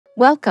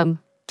Welcome,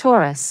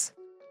 Taurus.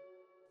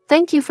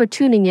 Thank you for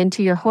tuning in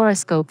to your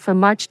horoscope for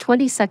March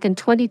 22,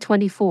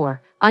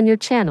 2024, on your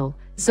channel,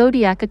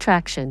 Zodiac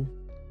Attraction.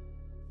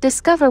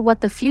 Discover what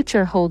the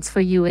future holds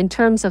for you in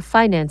terms of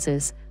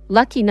finances,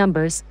 lucky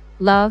numbers,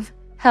 love,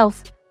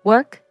 health,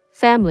 work,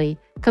 family,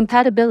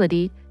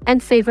 compatibility,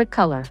 and favorite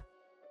color.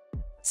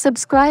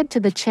 Subscribe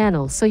to the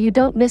channel so you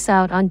don't miss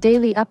out on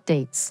daily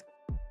updates.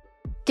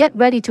 Get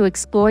ready to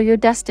explore your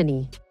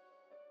destiny.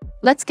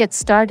 Let's get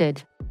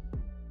started.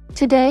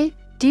 Today,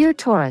 dear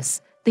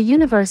Taurus, the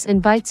universe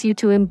invites you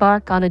to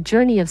embark on a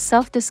journey of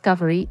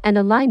self-discovery and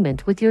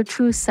alignment with your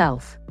true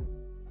self.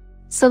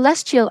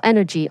 Celestial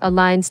energy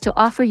aligns to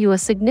offer you a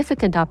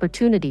significant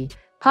opportunity,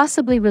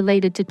 possibly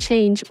related to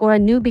change or a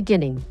new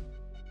beginning.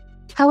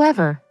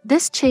 However,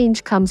 this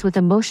change comes with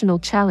emotional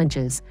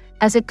challenges,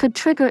 as it could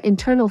trigger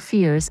internal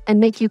fears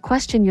and make you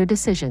question your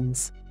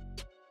decisions.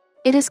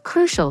 It is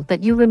crucial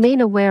that you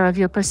remain aware of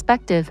your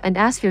perspective and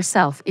ask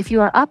yourself if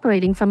you are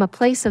operating from a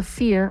place of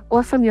fear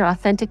or from your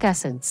authentic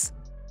essence.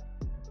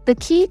 The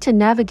key to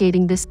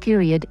navigating this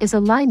period is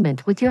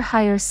alignment with your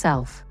higher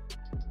self.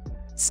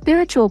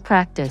 Spiritual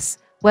practice,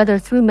 whether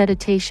through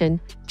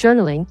meditation,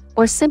 journaling,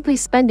 or simply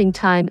spending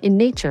time in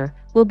nature,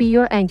 will be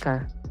your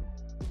anchor.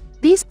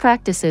 These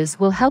practices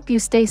will help you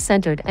stay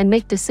centered and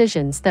make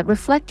decisions that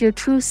reflect your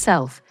true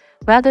self,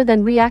 rather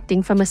than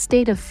reacting from a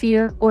state of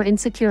fear or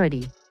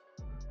insecurity.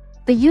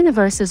 The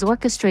universe is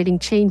orchestrating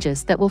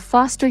changes that will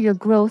foster your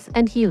growth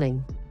and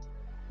healing.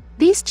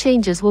 These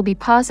changes will be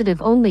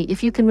positive only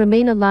if you can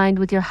remain aligned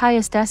with your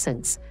highest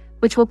essence,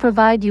 which will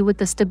provide you with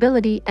the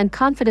stability and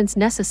confidence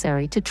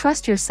necessary to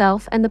trust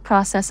yourself and the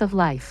process of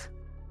life.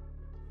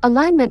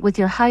 Alignment with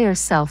your higher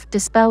self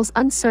dispels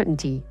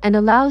uncertainty and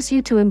allows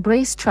you to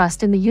embrace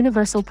trust in the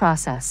universal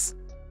process.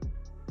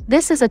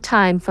 This is a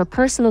time for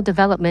personal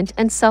development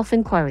and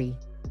self-inquiry.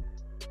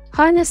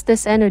 Harness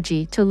this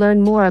energy to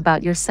learn more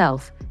about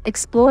yourself,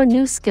 explore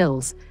new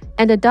skills,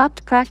 and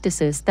adopt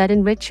practices that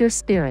enrich your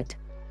spirit.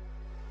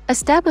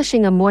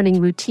 Establishing a morning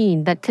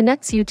routine that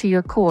connects you to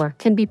your core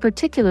can be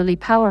particularly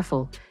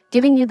powerful,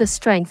 giving you the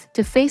strength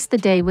to face the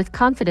day with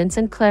confidence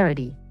and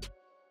clarity.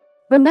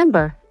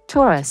 Remember,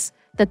 Taurus,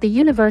 that the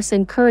universe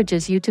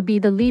encourages you to be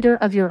the leader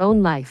of your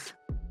own life.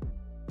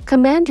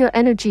 Command your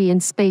energy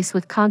and space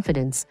with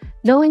confidence,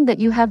 knowing that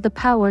you have the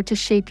power to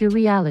shape your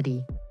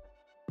reality.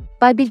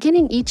 By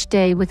beginning each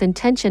day with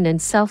intention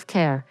and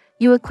self-care,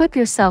 you equip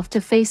yourself to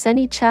face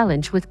any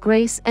challenge with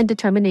grace and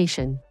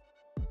determination.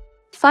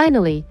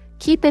 Finally,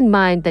 keep in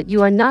mind that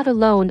you are not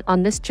alone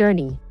on this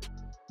journey.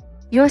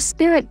 Your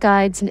spirit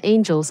guides and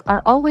angels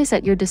are always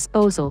at your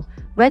disposal,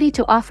 ready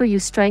to offer you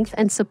strength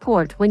and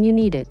support when you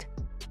need it.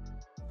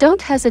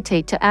 Don't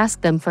hesitate to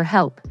ask them for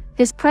help.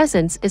 His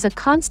presence is a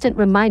constant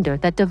reminder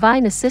that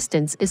divine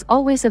assistance is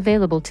always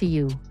available to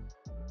you.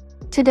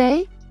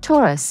 Today,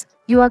 Taurus,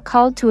 you are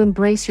called to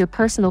embrace your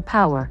personal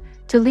power,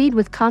 to lead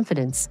with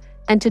confidence,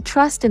 and to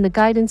trust in the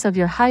guidance of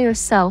your higher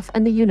self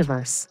and the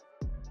universe.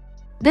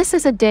 This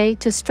is a day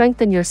to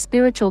strengthen your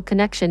spiritual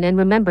connection and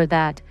remember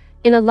that,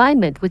 in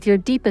alignment with your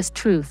deepest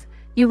truth,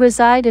 you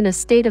reside in a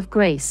state of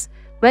grace,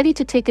 ready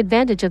to take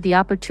advantage of the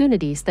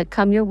opportunities that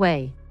come your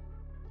way.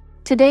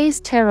 Today's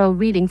tarot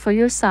reading for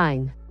your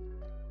sign.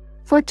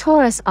 For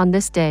Taurus on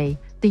this day,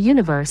 the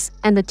universe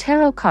and the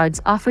tarot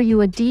cards offer you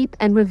a deep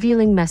and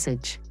revealing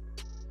message.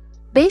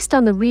 Based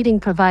on the reading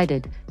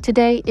provided,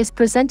 today is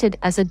presented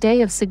as a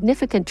day of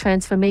significant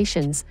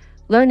transformations,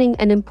 learning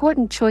and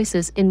important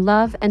choices in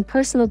love and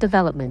personal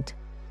development.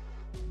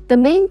 The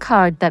main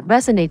card that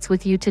resonates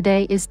with you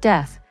today is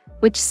Death,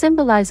 which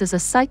symbolizes a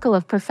cycle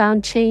of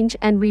profound change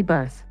and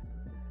rebirth.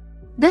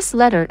 This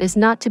letter is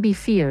not to be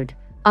feared,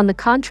 on the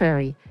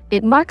contrary,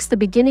 it marks the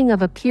beginning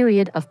of a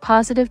period of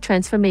positive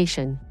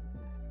transformation.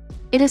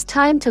 It is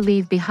time to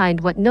leave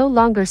behind what no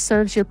longer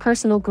serves your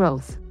personal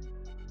growth.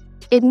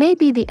 It may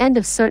be the end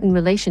of certain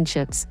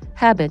relationships,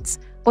 habits,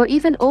 or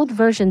even old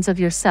versions of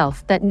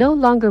yourself that no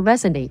longer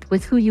resonate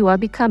with who you are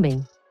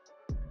becoming.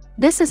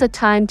 This is a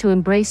time to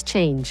embrace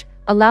change,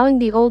 allowing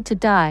the old to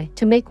die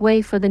to make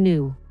way for the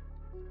new.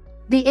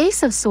 The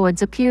Ace of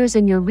Swords appears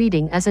in your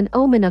reading as an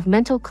omen of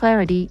mental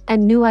clarity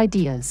and new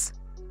ideas.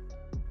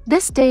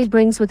 This day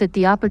brings with it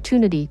the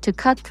opportunity to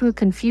cut through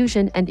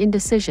confusion and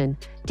indecision,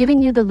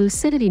 giving you the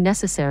lucidity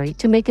necessary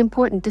to make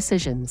important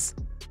decisions.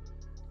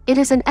 It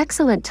is an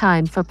excellent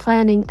time for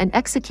planning and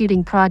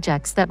executing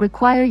projects that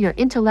require your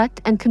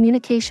intellect and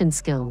communication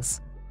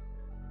skills.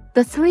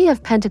 The Three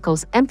of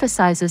Pentacles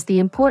emphasizes the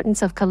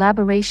importance of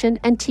collaboration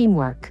and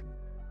teamwork.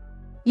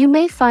 You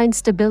may find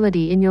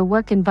stability in your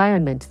work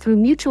environment through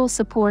mutual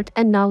support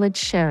and knowledge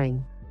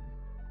sharing.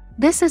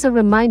 This is a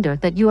reminder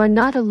that you are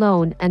not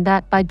alone and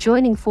that by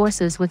joining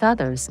forces with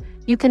others,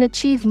 you can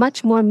achieve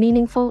much more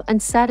meaningful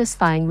and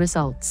satisfying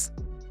results.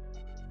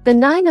 The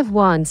Nine of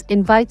Wands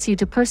invites you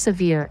to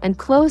persevere and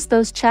close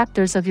those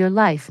chapters of your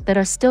life that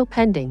are still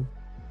pending.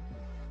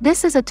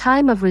 This is a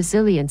time of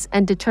resilience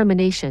and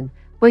determination,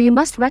 where you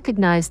must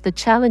recognize the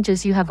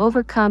challenges you have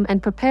overcome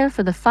and prepare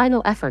for the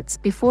final efforts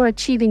before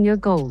achieving your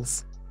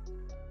goals.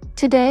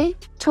 Today,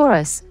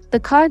 Taurus, The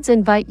cards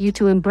invite you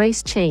to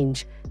embrace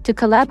change, to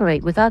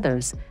collaborate with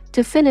others,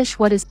 to finish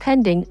what is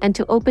pending, and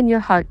to open your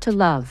heart to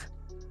love.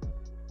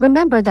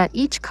 Remember that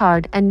each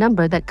card and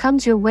number that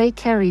comes your way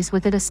carries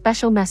with it a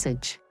special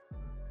message.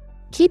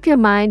 Keep your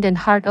mind and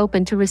heart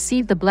open to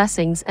receive the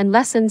blessings and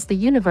lessons the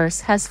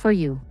universe has for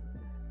you.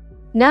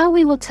 Now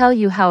we will tell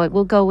you how it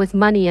will go with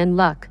money and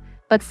luck,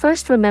 but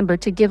first remember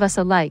to give us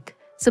a like,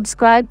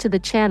 subscribe to the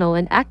channel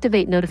and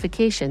activate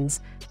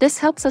notifications. This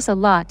helps us a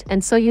lot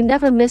and so you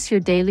never miss your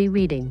daily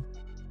reading.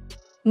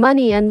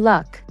 Money and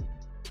luck.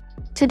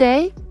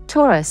 Today,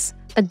 Taurus,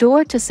 a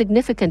door to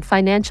significant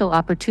financial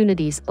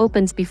opportunities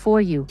opens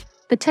before you,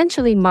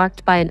 potentially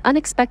marked by an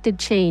unexpected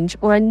change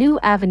or a new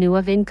avenue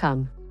of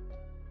income.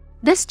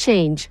 This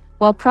change,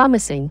 while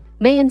promising,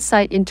 may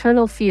incite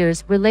internal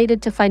fears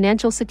related to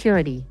financial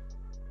security.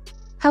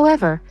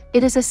 However,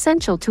 it is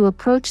essential to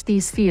approach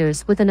these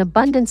fears with an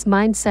abundance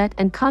mindset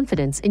and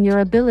confidence in your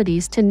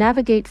abilities to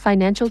navigate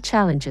financial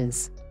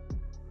challenges.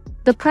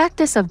 The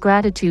practice of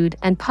gratitude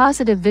and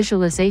positive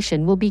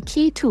visualization will be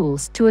key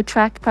tools to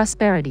attract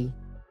prosperity.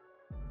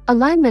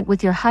 Alignment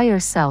with your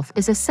higher self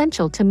is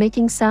essential to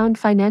making sound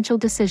financial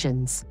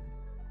decisions.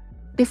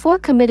 Before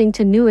committing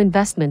to new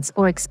investments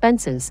or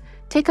expenses,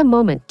 take a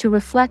moment to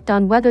reflect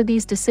on whether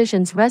these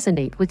decisions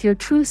resonate with your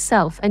true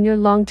self and your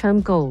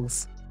long-term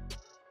goals.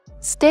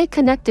 Stay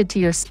connected to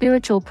your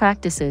spiritual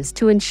practices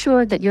to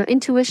ensure that your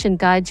intuition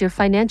guides your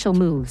financial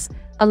moves,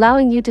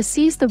 allowing you to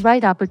seize the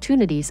right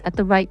opportunities at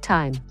the right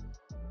time.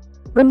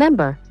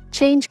 Remember,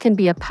 change can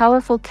be a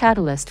powerful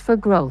catalyst for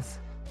growth.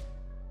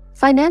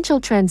 Financial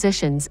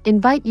transitions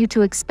invite you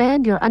to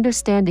expand your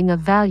understanding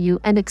of value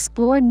and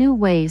explore new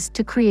ways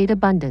to create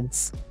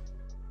abundance.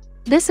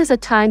 This is a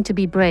time to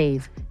be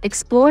brave,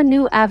 explore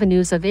new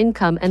avenues of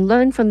income and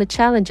learn from the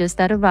challenges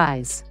that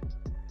arise.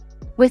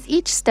 With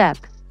each step,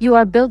 you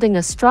are building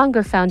a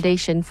stronger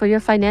foundation for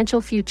your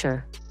financial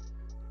future.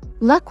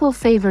 Luck will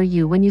favor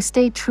you when you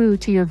stay true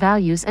to your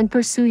values and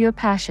pursue your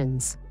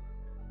passions.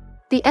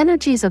 The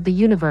energies of the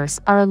universe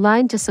are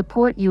aligned to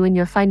support you in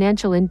your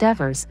financial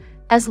endeavors,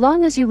 as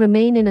long as you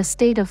remain in a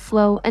state of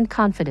flow and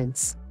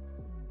confidence.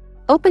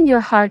 Open your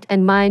heart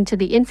and mind to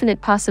the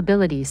infinite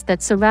possibilities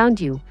that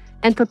surround you,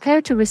 and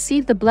prepare to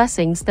receive the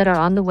blessings that are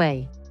on the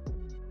way.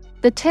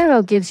 The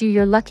tarot gives you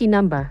your lucky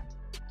number.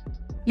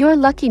 Your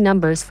lucky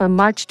numbers for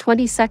March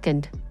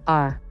 22nd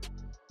are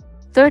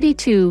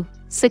 32,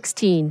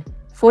 16,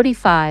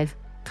 45,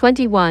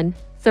 21,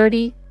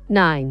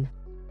 39.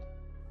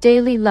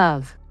 Daily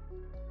love.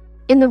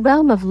 In the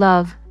realm of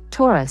love,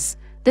 Taurus,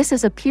 this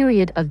is a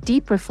period of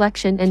deep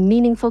reflection and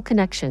meaningful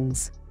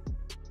connections.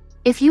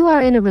 If you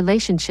are in a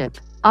relationship,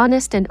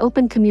 honest and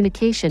open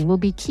communication will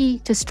be key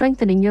to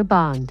strengthening your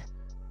bond.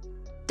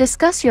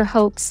 Discuss your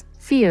hopes,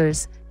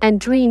 fears, and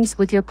dreams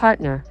with your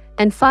partner,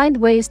 and find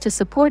ways to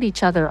support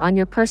each other on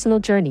your personal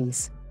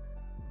journeys.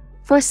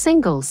 For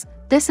singles,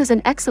 this is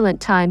an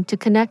excellent time to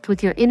connect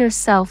with your inner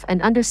self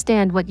and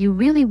understand what you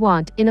really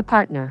want in a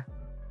partner.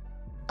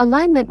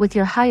 Alignment with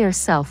your higher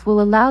self will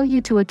allow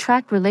you to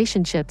attract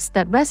relationships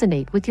that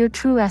resonate with your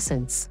true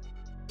essence.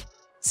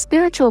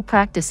 Spiritual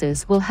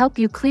practices will help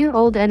you clear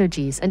old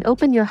energies and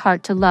open your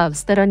heart to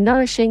loves that are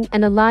nourishing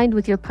and aligned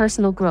with your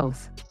personal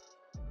growth.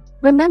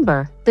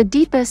 Remember, the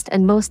deepest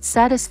and most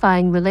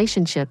satisfying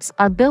relationships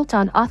are built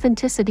on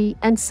authenticity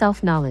and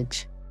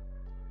self-knowledge.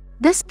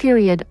 This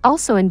period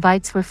also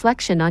invites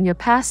reflection on your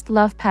past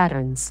love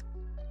patterns.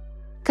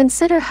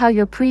 Consider how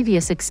your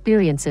previous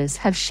experiences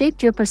have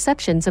shaped your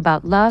perceptions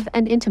about love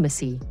and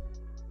intimacy.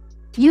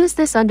 Use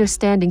this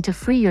understanding to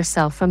free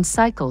yourself from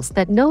cycles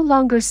that no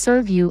longer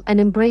serve you and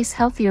embrace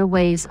healthier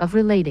ways of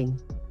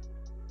relating.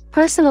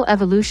 Personal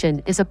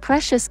evolution is a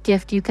precious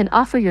gift you can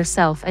offer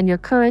yourself and your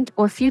current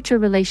or future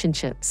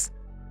relationships.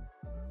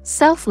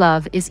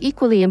 Self-love is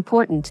equally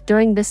important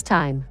during this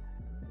time.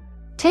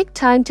 Take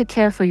time to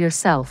care for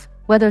yourself,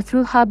 whether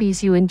through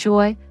hobbies you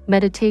enjoy,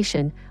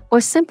 meditation,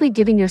 or simply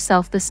giving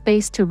yourself the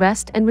space to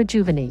rest and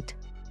rejuvenate.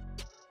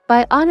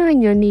 By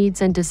honoring your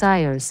needs and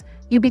desires,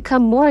 you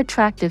become more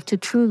attractive to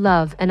true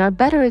love and are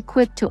better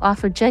equipped to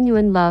offer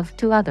genuine love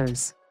to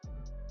others.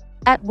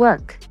 At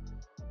work.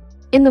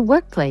 In the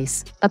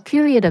workplace, a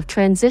period of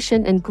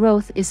transition and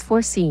growth is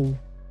foreseen.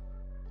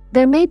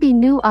 There may be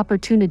new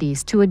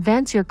opportunities to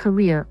advance your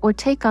career or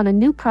take on a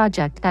new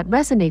project that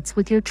resonates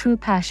with your true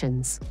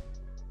passions.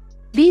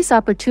 These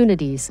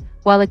opportunities,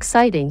 while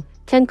exciting,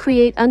 can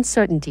create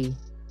uncertainty.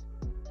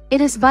 It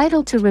is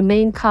vital to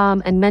remain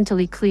calm and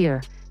mentally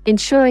clear,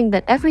 ensuring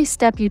that every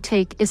step you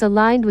take is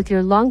aligned with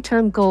your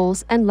long-term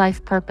goals and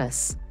life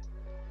purpose.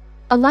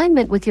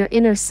 Alignment with your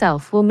inner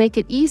self will make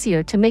it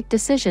easier to make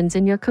decisions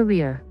in your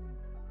career.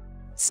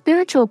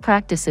 Spiritual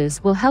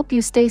practices will help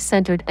you stay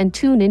centered and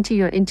tune into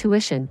your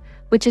intuition,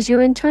 which is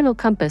your internal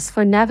compass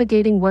for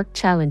navigating work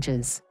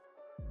challenges.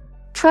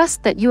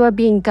 Trust that you are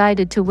being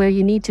guided to where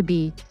you need to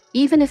be,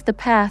 even if the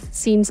path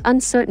seems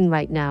uncertain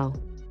right now.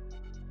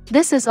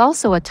 This is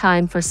also a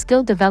time for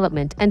skill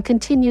development and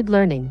continued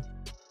learning.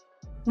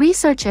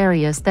 Research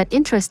areas that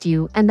interest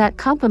you and that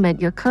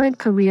complement your current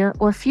career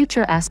or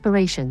future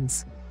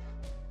aspirations.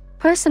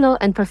 Personal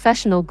and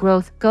professional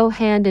growth go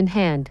hand in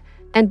hand,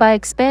 and by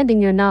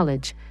expanding your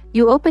knowledge,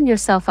 you open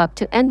yourself up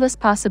to endless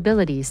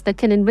possibilities that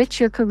can enrich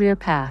your career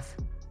path.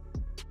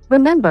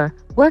 Remember,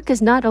 work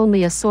is not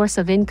only a source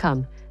of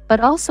income, but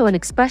also an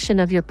expression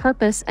of your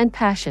purpose and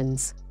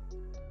passions.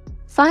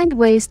 Find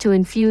ways to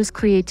infuse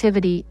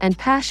creativity and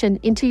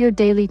passion into your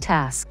daily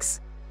tasks.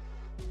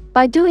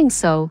 By doing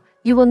so,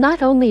 you will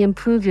not only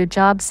improve your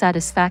job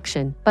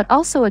satisfaction but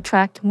also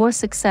attract more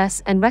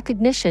success and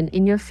recognition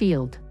in your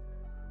field.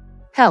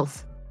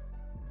 Health.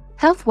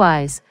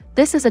 Health-wise,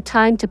 this is a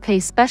time to pay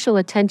special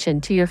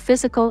attention to your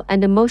physical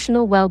and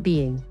emotional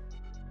well-being.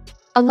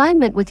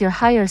 Alignment with your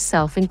higher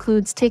self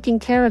includes taking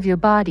care of your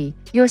body,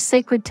 your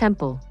sacred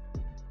temple.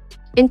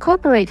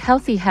 Incorporate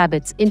healthy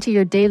habits into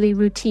your daily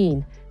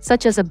routine,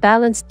 such as a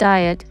balanced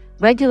diet,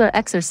 regular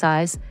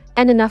exercise,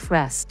 and enough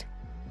rest.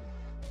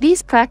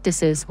 These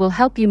practices will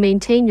help you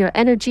maintain your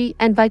energy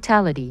and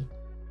vitality.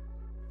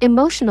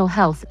 Emotional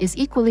health is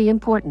equally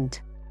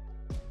important.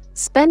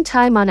 Spend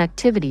time on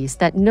activities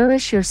that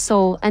nourish your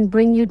soul and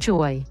bring you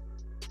joy.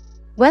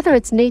 Whether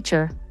it's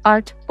nature,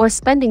 art, or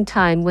spending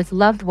time with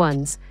loved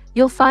ones,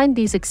 you'll find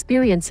these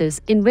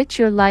experiences enrich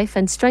your life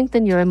and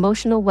strengthen your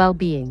emotional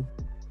well-being.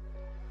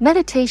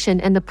 Meditation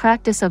and the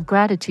practice of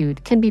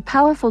gratitude can be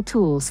powerful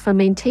tools for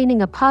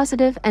maintaining a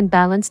positive and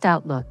balanced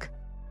outlook.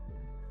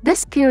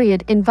 This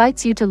period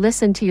invites you to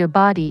listen to your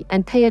body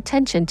and pay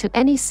attention to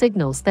any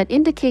signals that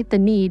indicate the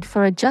need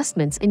for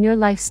adjustments in your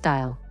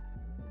lifestyle.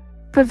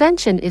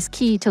 Prevention is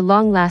key to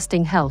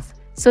long-lasting health,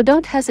 so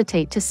don't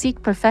hesitate to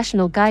seek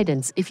professional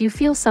guidance if you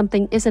feel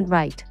something isn't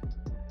right.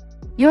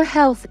 Your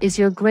health is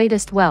your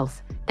greatest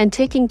wealth, and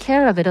taking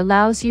care of it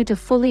allows you to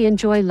fully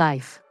enjoy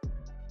life.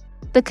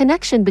 The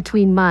connection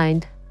between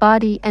mind,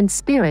 body, and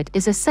spirit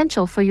is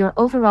essential for your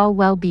overall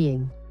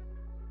well-being.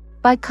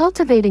 By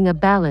cultivating a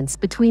balance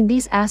between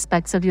these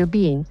aspects of your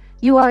being,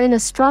 you are in a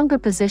stronger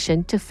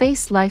position to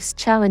face life's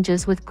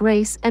challenges with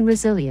grace and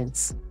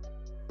resilience.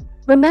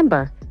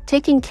 Remember,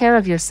 taking care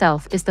of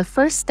yourself is the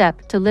first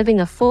step to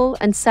living a full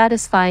and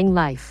satisfying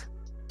life.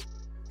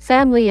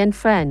 Family and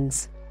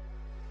friends.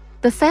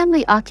 The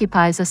family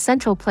occupies a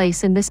central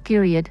place in this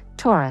period,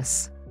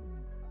 Taurus.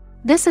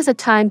 This is a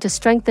time to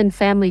strengthen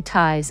family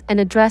ties and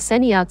address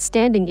any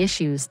outstanding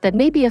issues that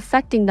may be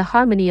affecting the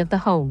harmony of the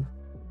home.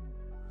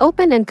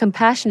 Open and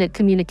compassionate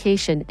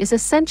communication is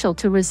essential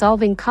to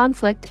resolving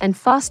conflict and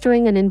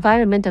fostering an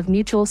environment of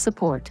mutual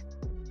support.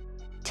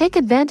 Take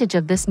advantage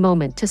of this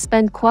moment to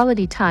spend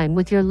quality time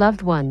with your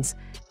loved ones,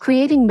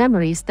 creating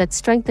memories that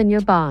strengthen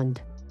your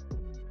bond.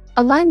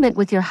 Alignment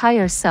with your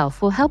higher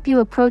self will help you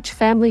approach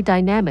family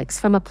dynamics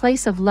from a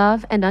place of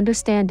love and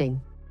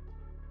understanding.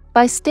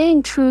 By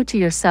staying true to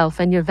yourself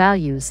and your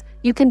values,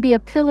 you can be a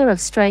pillar of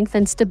strength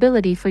and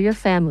stability for your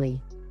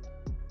family.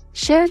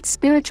 Shared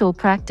spiritual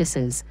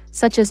practices,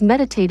 such as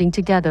meditating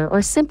together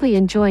or simply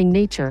enjoying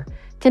nature,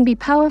 can be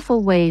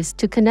powerful ways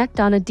to connect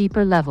on a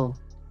deeper level.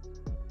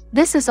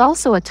 This is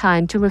also a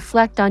time to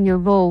reflect on your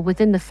role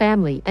within the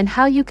family and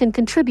how you can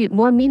contribute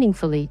more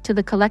meaningfully to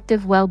the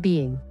collective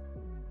well-being.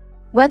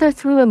 Whether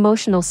through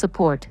emotional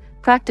support,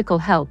 practical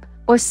help,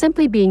 or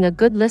simply being a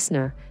good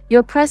listener,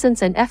 your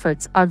presence and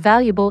efforts are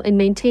valuable in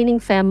maintaining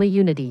family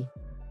unity.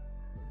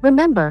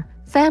 Remember,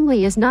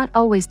 family is not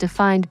always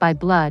defined by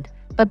blood,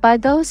 but by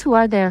those who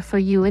are there for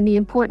you in the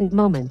important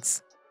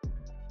moments.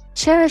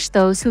 Cherish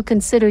those who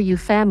consider you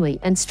family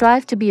and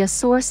strive to be a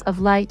source of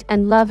light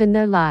and love in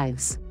their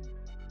lives.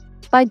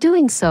 By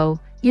doing so,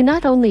 you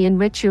not only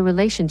enrich your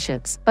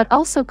relationships but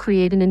also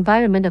create an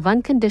environment of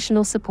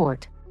unconditional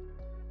support.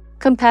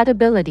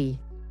 Compatibility.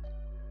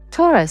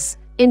 Taurus,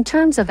 in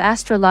terms of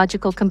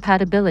astrological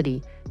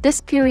compatibility,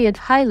 this period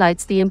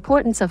highlights the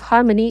importance of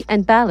harmony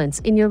and balance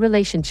in your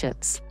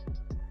relationships.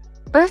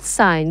 Earth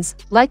signs,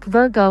 like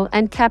Virgo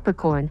and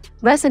Capricorn,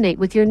 resonate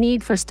with your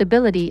need for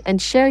stability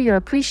and share your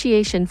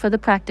appreciation for the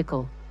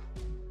practical.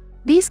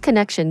 These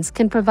connections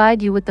can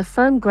provide you with the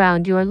firm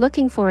ground you are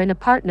looking for in a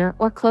partner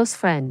or close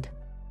friend.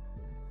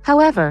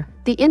 However,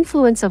 the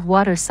influence of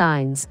water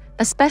signs,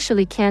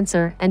 especially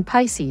Cancer and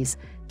Pisces,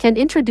 can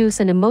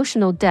introduce an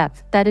emotional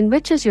depth that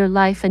enriches your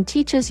life and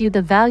teaches you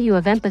the value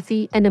of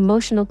empathy and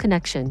emotional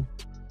connection.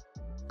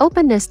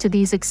 Openness to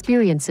these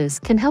experiences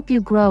can help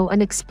you grow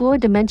and explore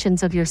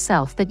dimensions of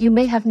yourself that you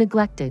may have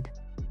neglected.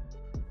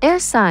 Air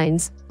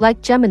signs,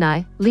 like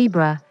Gemini,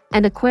 Libra,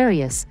 and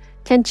Aquarius,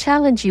 can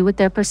challenge you with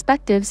their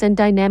perspectives and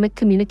dynamic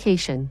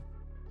communication.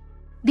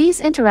 These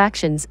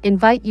interactions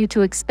invite you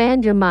to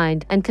expand your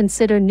mind and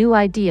consider new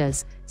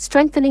ideas,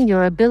 strengthening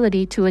your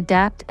ability to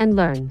adapt and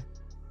learn.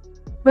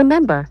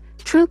 Remember,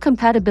 true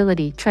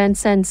compatibility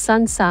transcends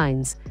sun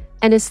signs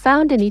and is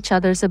found in each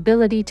other's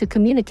ability to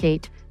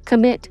communicate,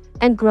 commit,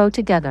 and grow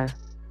together.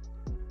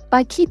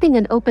 By keeping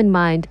an open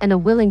mind and a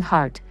willing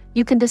heart,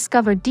 you can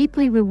discover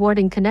deeply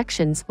rewarding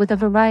connections with a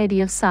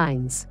variety of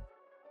signs.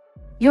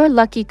 Your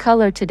lucky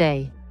color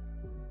today.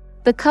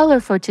 The color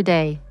for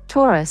today,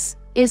 Taurus,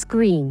 is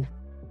green.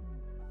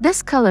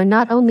 This color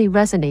not only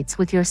resonates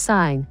with your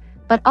sign,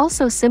 but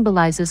also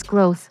symbolizes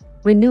growth,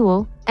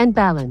 renewal, and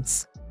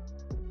balance.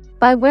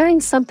 By wearing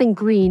something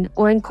green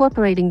or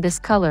incorporating this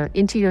color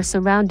into your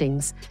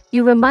surroundings,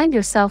 you remind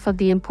yourself of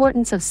the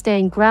importance of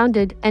staying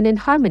grounded and in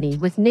harmony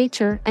with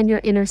nature and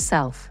your inner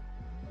self.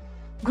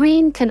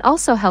 Green can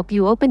also help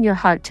you open your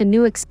heart to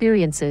new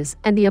experiences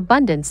and the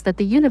abundance that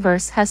the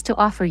universe has to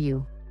offer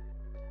you.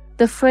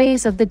 The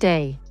phrase of the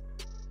day.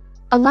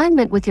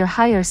 Alignment with your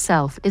higher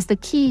self is the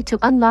key to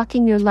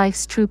unlocking your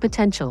life's true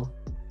potential.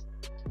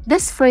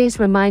 This phrase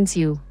reminds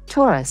you,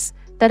 Taurus,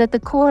 that at the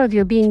core of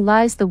your being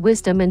lies the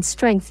wisdom and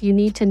strength you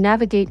need to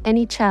navigate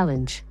any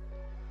challenge.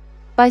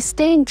 By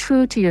staying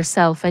true to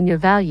yourself and your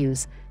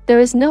values,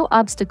 there is no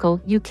obstacle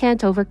you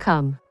can't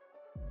overcome.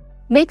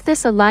 Make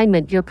this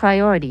alignment your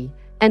priority,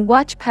 and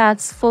watch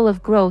paths full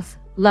of growth,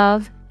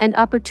 love, and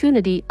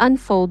opportunity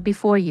unfold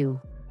before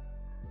you.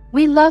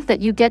 We love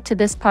that you get to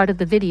this part of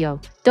the video.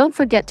 Don't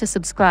forget to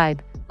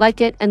subscribe, like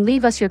it, and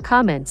leave us your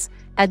comments.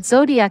 At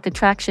Zodiac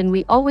Attraction,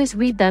 we always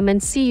read them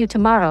and see you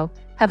tomorrow.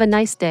 Have a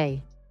nice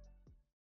day.